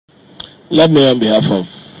Let me, on behalf of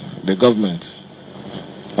the government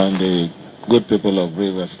and the good people of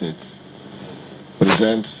River State,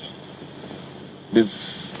 present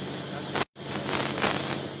this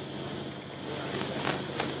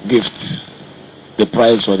gift, the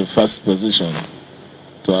prize for the first position,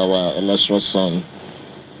 to our illustrious son,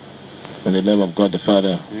 in the name of God the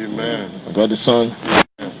Father, Amen. God the Son,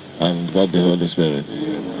 Amen. And God the Holy Spirit.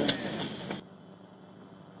 Amen.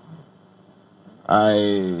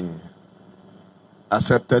 I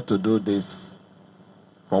accepted to do this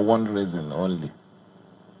for one reason only: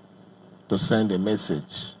 to send a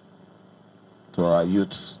message to our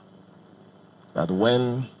youth that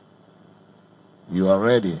when you are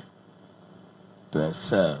ready to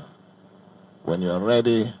excel, when you are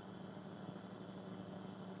ready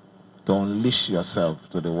to unleash yourself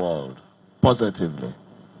to the world positively,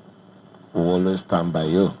 we will always stand by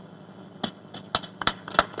you.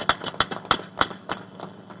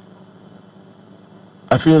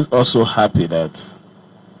 I feel also happy that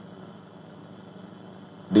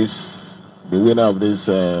the winner of this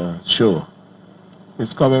show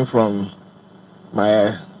is coming from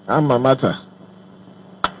my alma mater.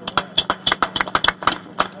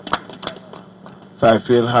 So I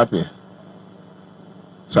feel happy.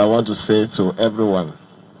 So I want to say to everyone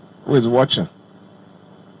who is watching,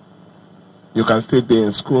 you can still be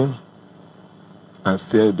in school and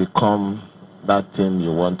still become that thing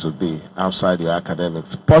you want to be outside your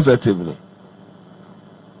academics positively.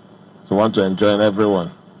 So I want to enjoin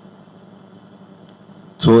everyone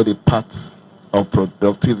to the path of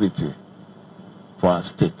productivity for our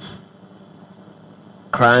state.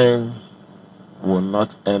 Crime will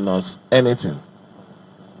not earn us anything.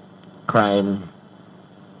 Crime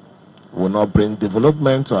will not bring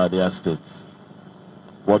development to our dear state.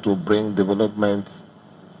 What will bring development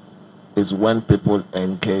is when people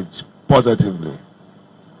engage positively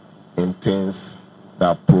in things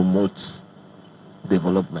that promote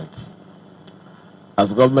development.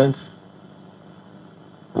 As government,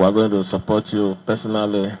 we are going to support you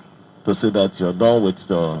personally to see that you're done with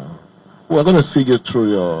we're going to see you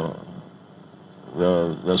through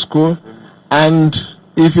your school. And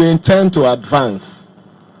if you intend to advance,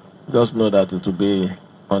 just know that it will be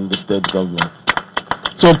on the state government.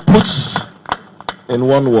 So put in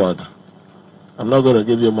one word, I'm not going to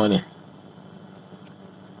give you money.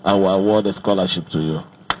 I will award a scholarship to you.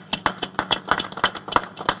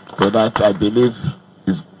 So that I believe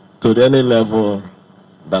is to any level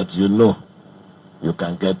that you know you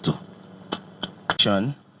can get to.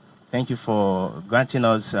 Thank you for granting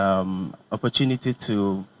us opportunity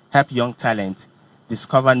to help young talent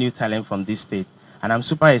discover new talent from this state. And I'm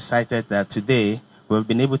super excited that today we've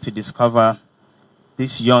been able to discover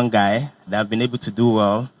this young guy that have been able to do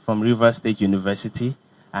well from River State University.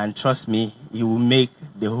 And trust me, he will make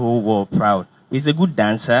the whole world proud. He's a good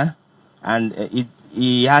dancer, and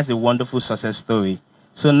he has a wonderful success story.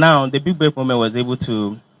 So now the Big Break Moment was able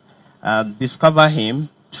to discover him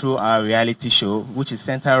through our reality show, which is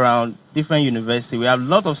centered around different universities. We have a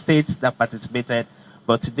lot of states that participated,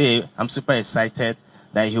 but today I'm super excited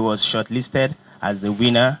that he was shortlisted as the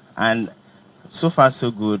winner. And so far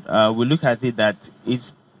so good. We look at it that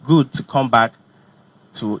it's good to come back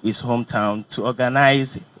to his hometown to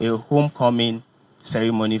organize a homecoming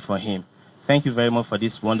ceremony for him. Thank you very much for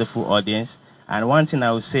this wonderful audience. And one thing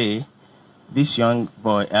I will say, this young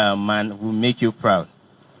boy, man, will make you proud.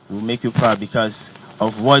 Will make you proud because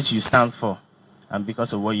of what you stand for and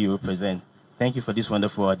because of what you represent. Thank you for this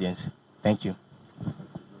wonderful audience. Thank you.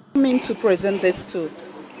 I mean to present this to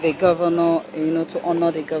the governor, to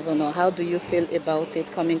honor the governor. How do you feel about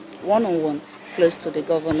it, coming one-on-one close to the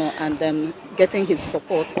governor and them getting his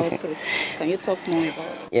support all through? Can you talk more about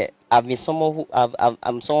it? Yeah, I've been someone who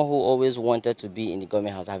I'm someone who always wanted to be in the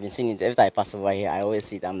government house. I've been seeing it every time I pass over here. I always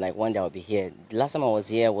see it. I'm like, one day I'll be here. The last time I was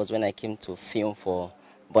here was when I came to film for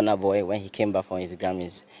Burna Boy when he came back from his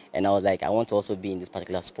Grammys, and I was like, I want to also be in this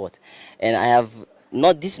particular sport. And I have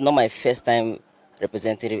not. This is not my first time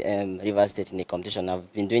representing River State in the competition.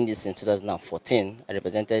 I've been doing this since 2014. I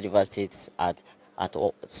represented River State at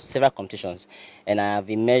several competitions, and I have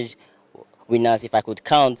emerged winners. If I could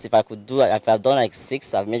count, if I've done like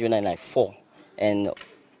 6, I've made winner in like 4. And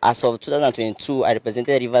as of 2022, I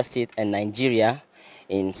represented River State and Nigeria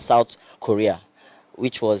in South Korea,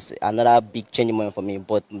 which was another big changing moment for me.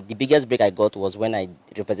 But the biggest break I got was when I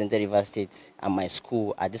represented River State and my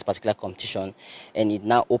school at this particular competition, and it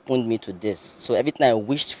now opened me to this. So everything I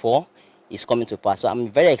wished for is coming to pass. So I'm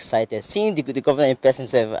very excited. Seeing the governor in person,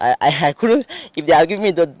 I couldn't, if they had given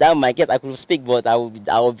me that mic, yes, I could speak, but I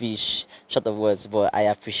would be short of words. But I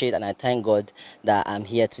appreciate and I thank God that I'm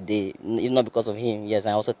here today. If not because of him, yes,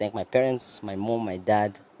 I also thank my parents, my mom, my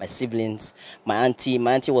dad, my siblings, my auntie.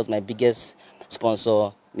 My auntie was my biggest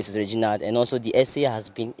sponsor, Mrs. Regina, and also the SA has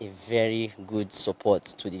been a very good support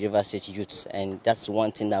to the River State youths, and that's one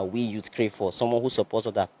thing that we youth crave for, someone who supports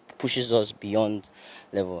us, that pushes us beyond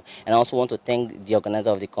level. And I also want to thank the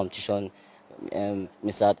organizer of the competition,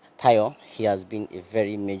 Mr. Tayo. He has been a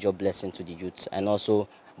very major blessing to the youth, and also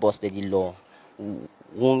Boss Lady Law,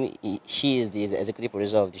 she is the executive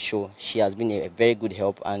producer of the show. She has been a very good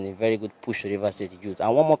help and a very good push to River State youth.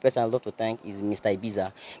 And one more person I'd love to thank is Mr.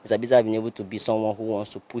 Ibiza. Mr. Ibiza has been able to be someone who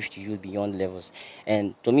wants to push the youth beyond levels.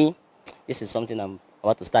 And to me, this is something I'm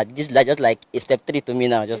about to start. This is just like a step 3 to me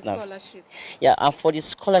now, just now. Scholarship. Yeah, and for the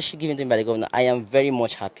scholarship given to me by the governor, I am very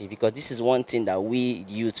much happy, because this is one thing that we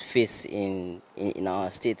youth face in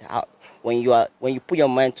our state. When you put your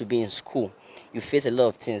mind to be in school, you face a lot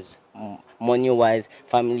of things, money-wise,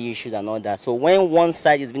 family issues and all that. So when one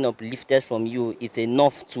side is being uplifted from you, it's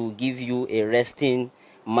enough to give you a resting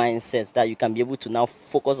mindset that you can be able to now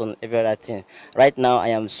focus on every other thing. Right now, I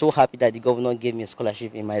am so happy that the governor gave me a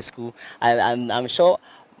scholarship in my school. I'm sure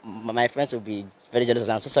my friends will be very jealous.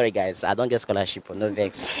 I'm so sorry, guys. I don't get scholarship or no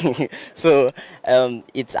vex. So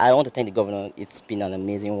I want to thank the governor. It's been an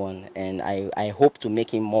amazing one, and I hope to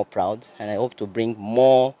make him more proud, and I hope to bring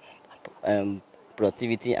more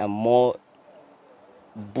productivity and more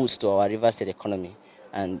boost to our River State economy,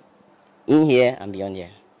 and in here and beyond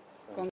here.